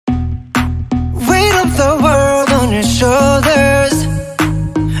of the world on your shoulders.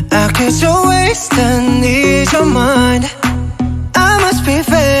 I could your waist and need your mind. I must be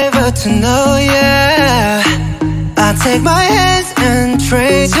favored to know, yeah. I take my hands and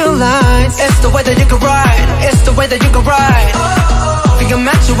trace your lines. It's the way that you can ride, it's the way that you can ride. We can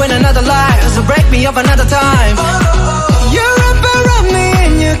match you in another life, so break me up another time. You're up around me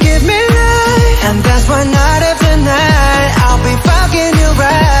and you give me life, and that's why night after night I'll be fucking you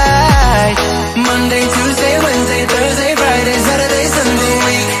right. Monday, Tuesday, Wednesday, Thursday, Friday, Saturday, Sunday,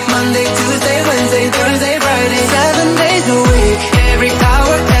 week. Monday, Tuesday, Wednesday, Thursday, Friday, 7 days a week. Every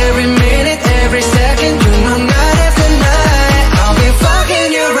hour, every minute, every second, you know night after night I'll be fucking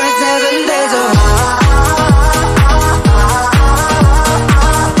you right 7 days a week.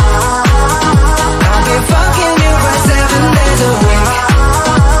 I'll be fucking you right 7 days a week.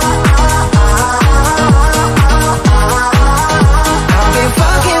 I'll be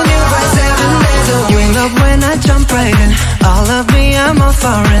fucking you right 7 days a week. You love when I jump right in. All of me, I'm all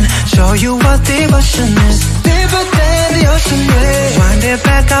foreign. Show you what devotion is. Deeper than the ocean is. Wind it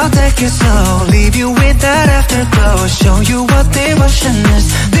back, I'll take it slow. Leave you with that afterglow. Show you what devotion is.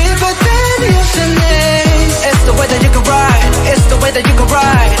 Deeper than the ocean is. It's the way that you can ride, it's the way that you can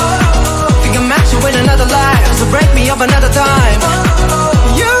ride. We can match you in another life, so break me up another time.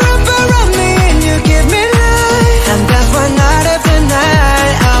 You're up around me and you give me life, and that's why night after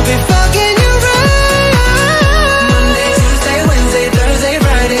night I'll be fucking you right. Monday, Tuesday, Wednesday, Thursday,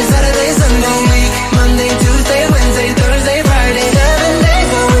 Friday, Saturday, Sunday, week. Monday, Tuesday, Wednesday, Thursday, Friday, 7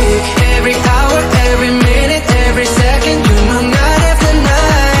 days a week. Every hour, every minute, every second, you know night after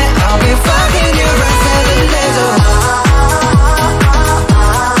night I'll be fucking you right 7 days a week.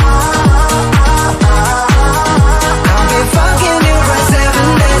 I'll be fucking you right 7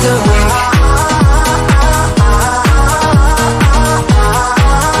 days a week.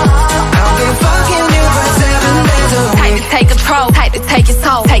 I'll be fucking you right 7 days a week. Type to take control, type to take your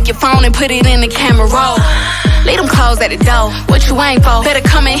soul. Take your phone and put it in the camera roll. Leave them clothes at the door. What you ain't for? Better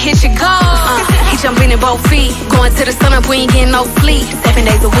come and hit your goal. He jumping in both feet. Going to the sun up, we ain't getting no sleep. 7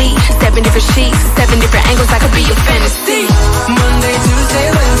 days a week, 7 different sheets, 7 different angles. I could be your fantasy.